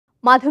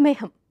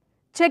మధుమేహం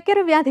చక్కెర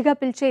వ్యాధిగా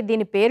పిలిచే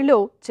దీని పేరులో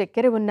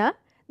చక్కెర ఉన్నా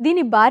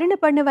దీని బారిన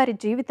పడిన వారి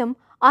జీవితం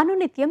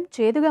అనునిత్యం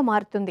చేదుగా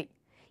మారుతుంది.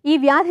 ఈ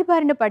వ్యాధి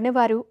బారిన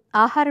పడినవారు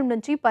ఆహారం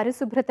నుంచి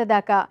పరిశుభ్రత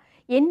దాకా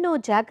ఎన్నో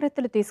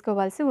జాగ్రత్తలు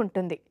తీసుకోవాల్సి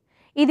ఉంటుంది.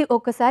 ఇది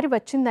ఒక్కసారి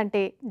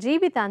వచ్చిందంటే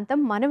జీవితాంతం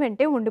మన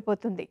వెంటే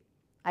ఉండిపోతుంది.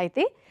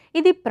 అయితే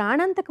ఇది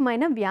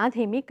ప్రాణాంతకమైన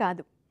వ్యాధేమీ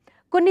కాదు.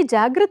 కొన్ని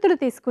జాగ్రత్తలు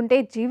తీసుకుంటే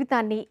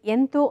జీవితాన్ని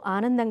ఎంతో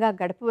ఆనందంగా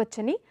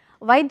గడపవచ్చని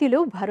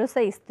వైద్యులు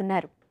భరోసా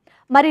ఇస్తున్నారు.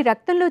 మరి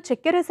రక్తంలో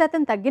చక్కెర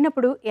శాతం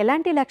తగ్గినప్పుడు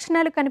ఎలాంటి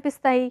లక్షణాలు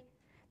కనిపిస్తాయి?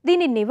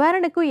 దీని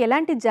నివారణకు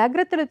ఎలాంటి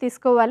జాగ్రత్తలు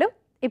తీసుకోవాలో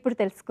ఇప్పుడు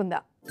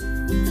తెలుసుకుందాం.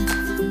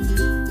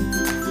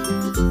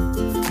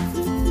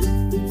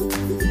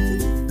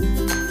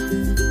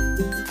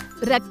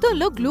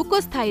 రక్తంలో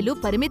గ్లూకోజ్ స్థాయిలు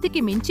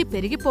పరిమితికి మించి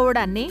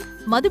పెరిగిపోవడాన్నే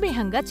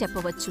మధుమేహంగా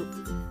చెప్పవచ్చు.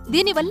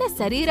 దీనివల్ల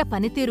శరీర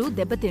పనితీరు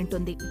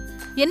దెబ్బతింటుంది.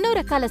 ఎన్నో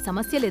రకాల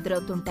సమస్యలు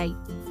ఎదురవుతుంటాయి.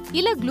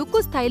 ఇలా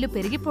గ్లూకోజ్ స్థాయిలు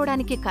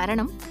పెరిగిపోవడానికి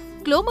కారణం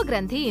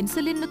క్లోమగ్రంథి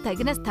ఇన్సులిన్ను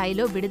తగిన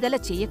స్థాయిలో విడుదల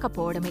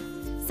చేయకపోవడమే.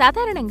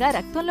 సాధారణంగా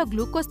రక్తంలో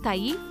గ్లూకోజ్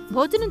స్థాయి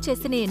భోజనం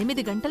చేసిన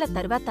 8 గంటల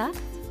తర్వాత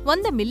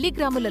 100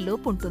 మిల్లీగ్రాముల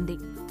లోపు ఉంటుంది.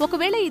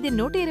 ఒకవేళ ఇది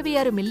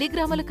 126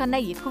 మిల్లీగ్రాముల కన్నా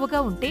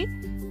ఎక్కువగా ఉంటే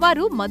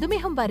వారు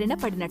మధుమేహం బారిన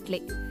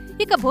పడినట్లే.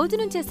 ఇక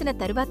భోజనం చేసిన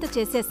తరువాత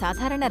చేసే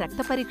సాధారణ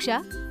రక్త పరీక్ష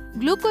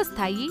గ్లూకోజ్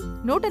స్థాయి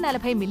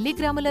 140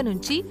 మిల్లీగ్రాముల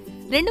నుంచి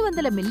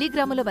 200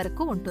 మిల్లీగ్రాముల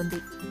వరకు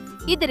ఉంటుంది.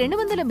 ఇది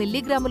 200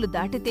 మిల్లీగ్రాములు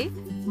దాటితే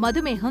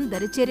మధుమేహం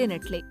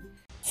దరిచేరినట్లే.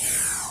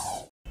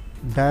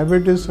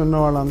 డయాబెటీస్ ఉన్న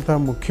వాళ్ళంతా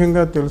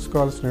ముఖ్యంగా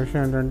తెలుసుకోవాల్సిన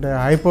విషయం ఏంటంటే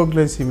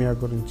హైపోగ్లైసీమియా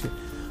గురించి.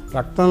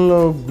 రక్తంలో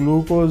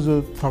గ్లూకోజ్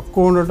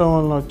తక్కువ ఉండటం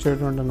వల్ల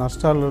వచ్చేటువంటి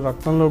నష్టాలు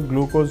రక్తంలో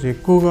గ్లూకోజ్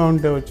ఎక్కువగా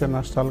ఉంటే వచ్చే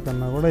నష్టాల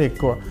కన్నా కూడా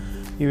ఎక్కువ.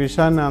 ఈ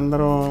విషయాన్ని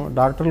అందరం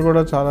డాక్టర్లు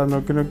కూడా చాలా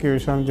నొక్కి ఈ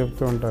విషయాన్ని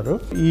చెప్తూ ఉంటారు.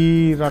 ఈ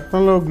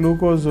రక్తంలో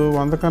గ్లూకోజ్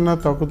 100 కన్నా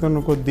తగ్గుతున్న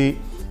కొద్దీ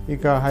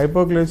ఇక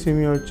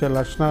హైపోగ్లైసీమియా వచ్చే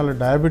లక్షణాలు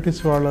డయాబెటీస్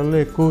వాళ్ళల్లో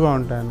ఎక్కువగా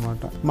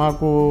ఉంటాయన్నమాట.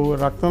 మాకు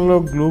రక్తంలో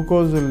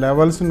గ్లూకోజ్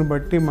లెవెల్స్ని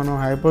బట్టి మనం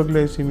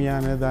హైపోగ్లైసీమియా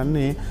అనే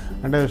దాన్ని,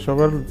 అంటే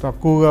షుగర్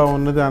తక్కువగా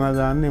ఉన్నది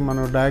అనేదాన్ని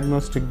మనం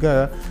డయాగ్నోస్టిక్గా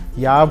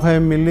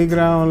 50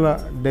 మిల్లీగ్రాముల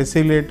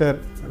డెసిలీటర్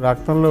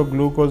రక్తంలో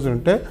గ్లూకోజ్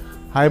ఉంటే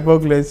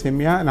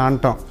హైపోగ్లైసీమియా అని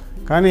అంటాం.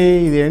 కానీ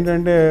ఇది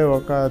ఏంటంటే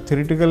ఒక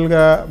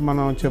థియరిటికల్గా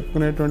మనం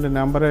చెప్పుకునేటువంటి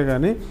నెంబరే.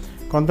 కానీ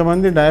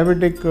కొంతమంది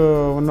డయాబెటిక్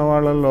ఉన్న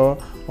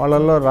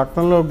వాళ్ళల్లో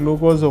రక్తంలో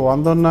గ్లూకోజ్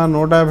 100 ఉన్నా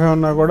 150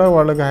 ఉన్నా కూడా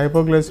వాళ్ళకి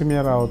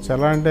హైపోగ్లైసీమియా రావచ్చు.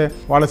 ఎలా అంటే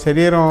వాళ్ళ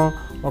శరీరం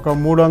ఒక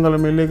 300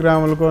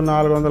 మిల్లీగ్రాములకో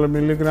 400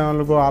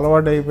 మిల్లీగ్రాములకో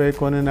అలవాటు అయిపోయి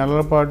కొన్ని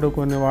నెలల పాటు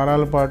కొన్ని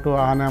వారాల పాటు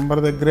ఆ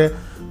నెంబర్ దగ్గరే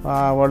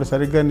వాళ్ళు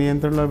సరిగ్గా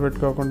నియంత్రణలో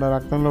పెట్టుకోకుండా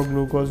రక్తంలో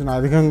గ్లూకోజ్ని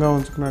అధికంగా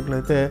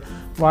ఉంచుకున్నట్లయితే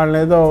వాళ్ళని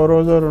ఏదో ఒక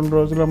రోజు 2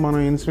 రోజుల్లో మనం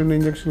ఇన్సులిన్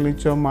ఇంజక్షన్లు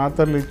ఇచ్చో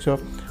మాత్రలు ఇచ్చో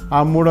ఆ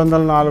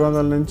 300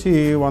 400 నుంచి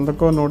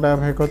 100కో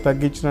 150కో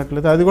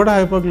తగ్గించినట్లయితే అది కూడా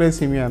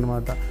హైపోగ్లైసీమియా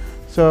అనమాట.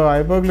 సో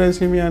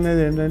హైపోగ్లైసీమియా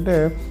అనేది ఏంటంటే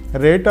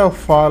రేట్ ఆఫ్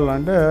ఫాల్,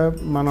 అంటే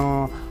మనం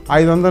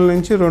 500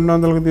 నుంచి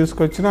 200కి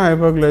తీసుకొచ్చిన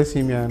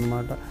హైపోగ్లైసీమియా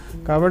అనమాట.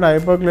 కాబట్టి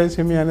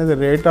హైపోగ్లైసీమియా అనేది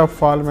రేట్ ఆఫ్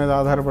ఫాల్ మీద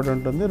ఆధారపడి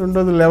ఉంటుంది.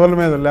 రెండోది లెవెల్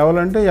మీద. లెవెల్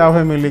అంటే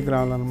 50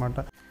 మిల్లీగ్రాములు అనమాట.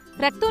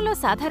 రక్తంలో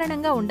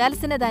సాధారణంగా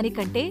ఉండాల్సిన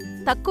దానికంటే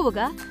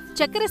తక్కువగా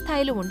చక్కెర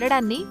స్థాయిలు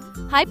ఉండడాన్ని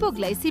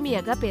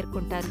హైపోగ్లైసీమియాగా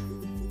పేర్కొంటారు.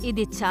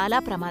 ఇది చాలా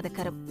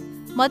ప్రమాదకరం.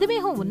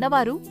 మధుమేహం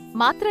ఉన్నవారు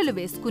మాత్రలు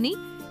వేసుకుని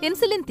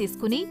ఇన్సులిన్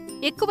తీసుకుని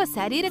ఎక్కువ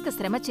శారీరక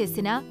శ్రమ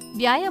చేసినా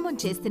వ్యాయామం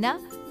చేసినా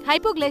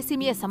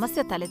హైపోగ్లైసీమియా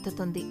సమస్య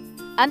తలెత్తుతుంది.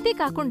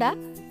 అంతేకాకుండా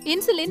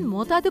ఇన్సులిన్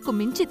మోతాదుకు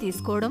మించి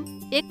తీసుకోవడం,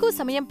 ఎక్కువ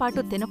సమయం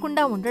పాటు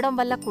తినకుండా ఉండడం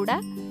వల్ల కూడా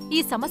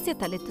ఈ సమస్య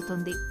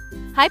తలెత్తుతుంది.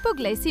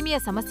 హైపోగ్లైసీమియా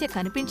సమస్య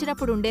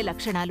కనిపించినప్పుడు ఉండే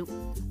లక్షణాలు: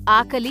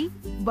 ఆకలి,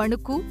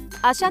 వణుకు,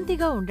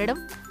 అశాంతిగా ఉండడం,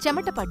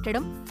 చెమట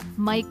పట్టడం,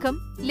 మైకం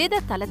లేదా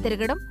తల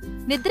తిరగడం,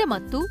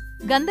 నిద్రమత్తు,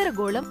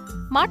 గందరగోళం,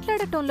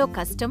 మాట్లాడటంలో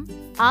కష్టం,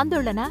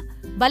 ఆందోళన,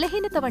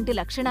 బలహీనత వంటి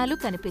లక్షణాలు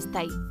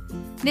కనిపిస్తాయి.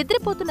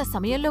 నిద్రపోతున్న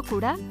సమయంలో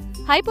కూడా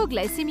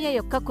హైపోగ్లైసీమియా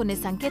యొక్క కొన్ని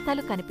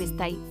సంకేతాలు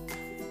కనిపిస్తాయి.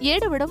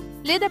 ఏడవడం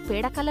లేదా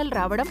పీడకలలు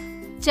రావడం,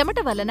 చెమట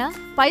వలన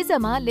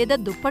పైజమా లేదా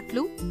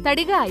దుప్పట్లు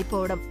తడిగా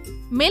అయిపోవడం,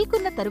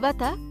 మేల్కొన్న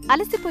తరువాత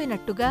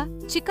అలసిపోయినట్టుగా,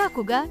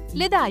 చికాకుగా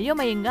లేదా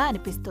అయోమయంగా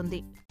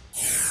అనిపిస్తుంది.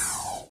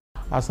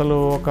 అసలు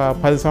ఒక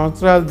 10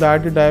 సంవత్సరాలు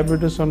దాటి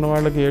డయాబెటీస్ ఉన్న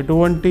వాళ్ళకి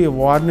ఎటువంటి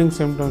వార్నింగ్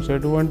సిమ్టమ్స్,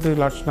 ఎటువంటి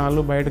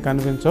లక్షణాలు బయట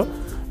కనిపించవు.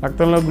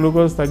 రక్తంలో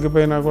గ్లూకోజ్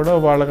తగ్గిపోయినా కూడా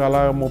వాళ్ళకి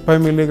అలా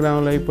 30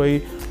 మిల్లీగ్రాములు అయిపోయి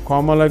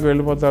కోమాలోకి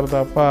వెళ్ళిపోతారు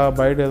తప్ప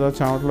బయట ఏదో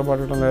చెమటలు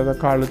పట్టడం లేదా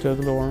కాళ్ళు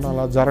చేతులు ఉండడం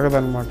అలా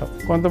జరగదనమాట.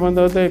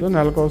 కొంతమంది అయితే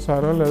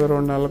నెలకోసారో లేదా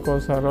 2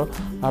 నెలలకోసారో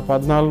ఆ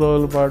 14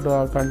 రోజుల పాటు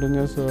ఆ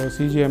కంటిన్యూస్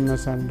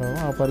CGMS అంటాం,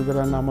 ఆ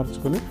పరికరాన్ని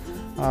అమర్చుకుని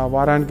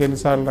వారానికి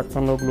ఎన్నిసార్లు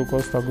రక్తంలో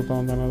గ్లూకోజ్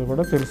తగ్గుతుంది అన్నది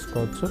కూడా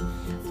తెలుసుకోవచ్చు.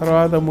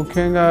 తర్వాత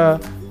ముఖ్యంగా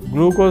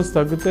గ్లూకోజ్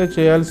తగ్గితే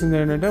చేయాల్సింది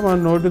ఏంటంటే మన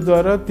నోటి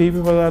ద్వారా తీపి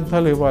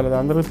పదార్థాలు ఇవ్వాలి. అది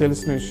అందరికీ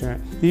తెలిసిన విషయమే.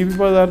 తీపి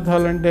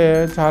పదార్థాలు అంటే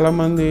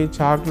చాలామంది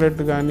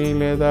చాక్లెట్ కానీ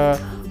లేదా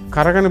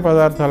కరగని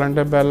పదార్థాలు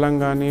అంటే బెల్లం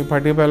కానీ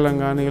పటి బెల్లం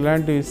కానీ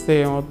ఇలాంటివి ఇస్తే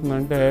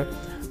ఏమవుతుందంటే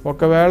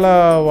ఒకవేళ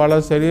వాళ్ళ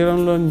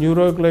శరీరంలో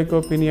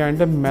న్యూరోగ్లైకోపీనియా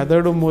అంటే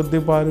మెదడు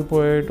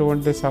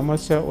మొద్దుబారిపోయేటువంటి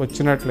సమస్య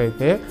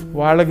వచ్చినట్లయితే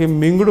వాళ్ళకి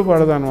మింగుడు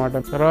పడదు అనమాట.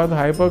 తర్వాత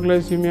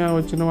హైపోగ్లైసీమియా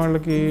వచ్చిన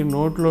వాళ్ళకి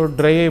నోట్లో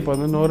డ్రై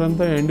అయిపోతుంది,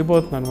 నోరంతా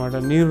ఎండిపోతుంది అనమాట,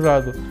 నీరు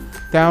రాదు,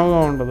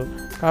 తేమగా ఉండదు.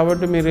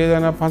 కాబట్టి మీరు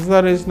ఏదైనా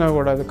పంచదార వేసినా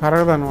కూడా అది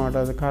కరగదు అనమాట.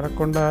 అది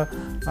కరగకుండా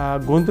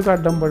గొంతుకు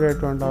అడ్డం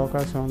పడేటువంటి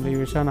అవకాశం ఉంది. ఈ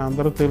విషయాన్ని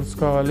అందరూ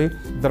తెలుసుకోవాలి.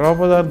 ద్రవ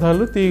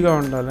పదార్థాలు తీయగా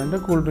ఉండాలి. అంటే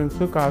కూల్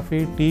డ్రింక్స్, కాఫీ,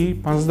 టీ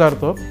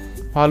పంచదారతో,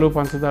 పాలు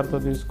పంచదారతో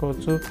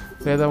తీసుకోవచ్చు.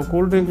 లేదా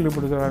కూల్ డ్రింకులు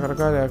ఇప్పుడు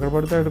రకరకాల ఎక్కడ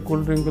పడితే అక్కడ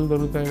కూల్ డ్రింకులు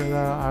దొరుకుతాయి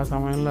కదా, ఆ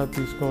సమయంలో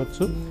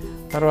తీసుకోవచ్చు.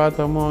 తర్వాత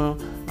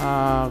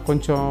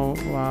కొంచెం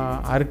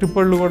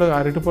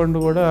అరటిపండు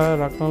కూడా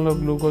రక్తంలో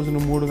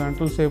గ్లూకోజ్ను 3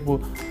 గంటల సేపు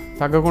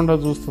తగ్గకుండా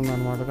చూస్తుంది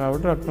అనమాట.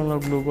 కాబట్టి రక్తంలో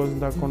గ్లూకోజ్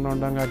తగ్గకుండా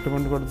ఉండడానికి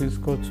అరటిపండు కూడా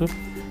తీసుకోవచ్చు.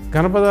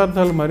 ఘన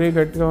పదార్థాలు మరీ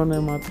గట్టిగా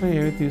ఉన్నాయి మాత్రం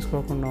ఏమీ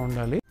తీసుకోకుండా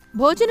ఉండాలి.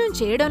 భోజనం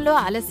చేయడంలో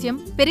ఆలస్యం,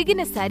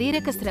 పెరిగిన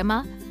శారీరక శ్రమ,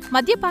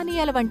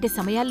 మద్యపానీయాల వంటి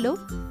సమయాల్లో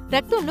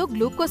రక్తంలో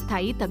గ్లూకోజ్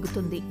స్థాయి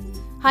తగ్గుతుంది.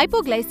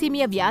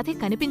 హైపోగ్లైసీమియా వ్యాధి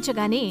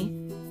కనిపించగానే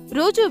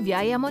రోజూ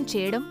వ్యాయామం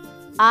చేయడం,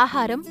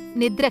 ఆహారం,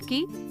 నిద్రకి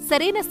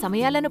సరైన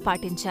సమయాలను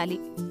పాటించాలి.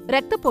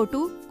 రక్తపోటు,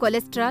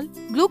 కొలెస్ట్రాల్,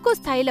 గ్లూకోజ్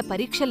స్థాయిల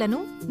పరీక్షలను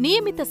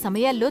నియమిత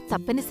సమయాల్లో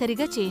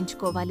తప్పనిసరిగా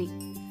చేయించుకోవాలి.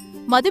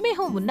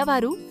 మధుమేహం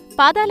ఉన్నవారు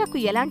పాదాలకు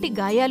ఎలాంటి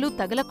గాయాలు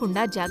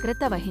తగలకుండా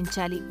జాగ్రత్త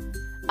వహించాలి.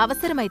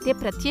 అవసరమైతే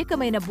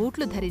ప్రత్యేకమైన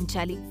బూట్లు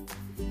ధరించాలి.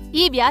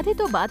 ఈ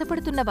వ్యాధితో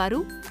బాధపడుతున్నవారు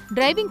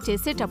డ్రైవింగ్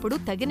చేసేటప్పుడు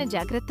తగిన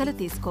జాగ్రత్తలు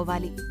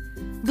తీసుకోవాలి.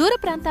 దూర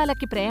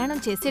ప్రాంతాలకి ప్రయాణం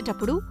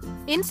చేసేటప్పుడు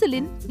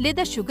ఇన్సులిన్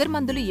లేదా షుగర్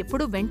మందులు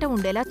ఎప్పుడూ వెంట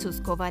ఉండేలా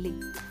చూసుకోవాలి.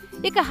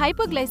 ఇక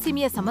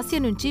హైపోగ్లైసీమియా సమస్య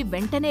నుంచి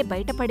వెంటనే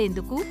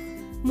బయటపడేందుకు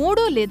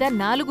 3 లేదా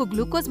 4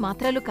 గ్లూకోజ్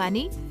మాత్రలు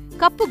కానీ,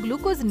 కప్పు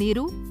గ్లూకోజ్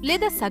నీరు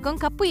లేదా సగం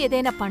కప్పు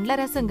ఏదైనా పండ్ల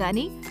రసం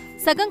గానీ,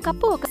 సగం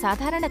కప్పు ఒక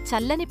సాధారణ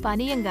చల్లని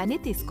పానీయం గానీ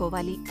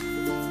తీసుకోవాలి.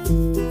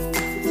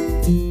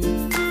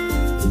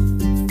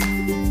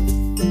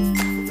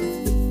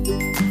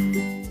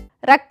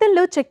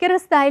 రక్తంలో చక్కెర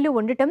స్థాయిలు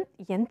ఉండటం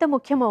ఎంత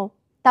ముఖ్యమో,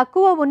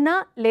 తక్కువ ఉన్నా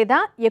లేదా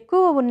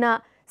ఎక్కువ ఉన్నా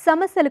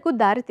సమస్యలకు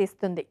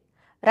దారితీస్తుంది.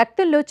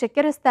 రక్తంలో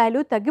చక్కెర స్థాయిలు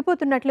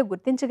తగ్గిపోతున్నట్లు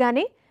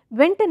గుర్తించగానే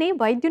వెంటనే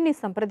వైద్యుణ్ణి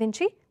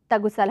సంప్రదించి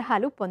తగు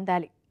సలహాలు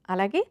పొందాలి.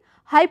 అలాగే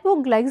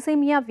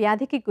హైపోగ్లైసీమియా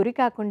వ్యాధికి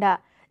గురికాకుండా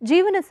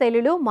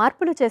జీవనశైలిలో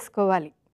మార్పులు చేసుకోవాలి.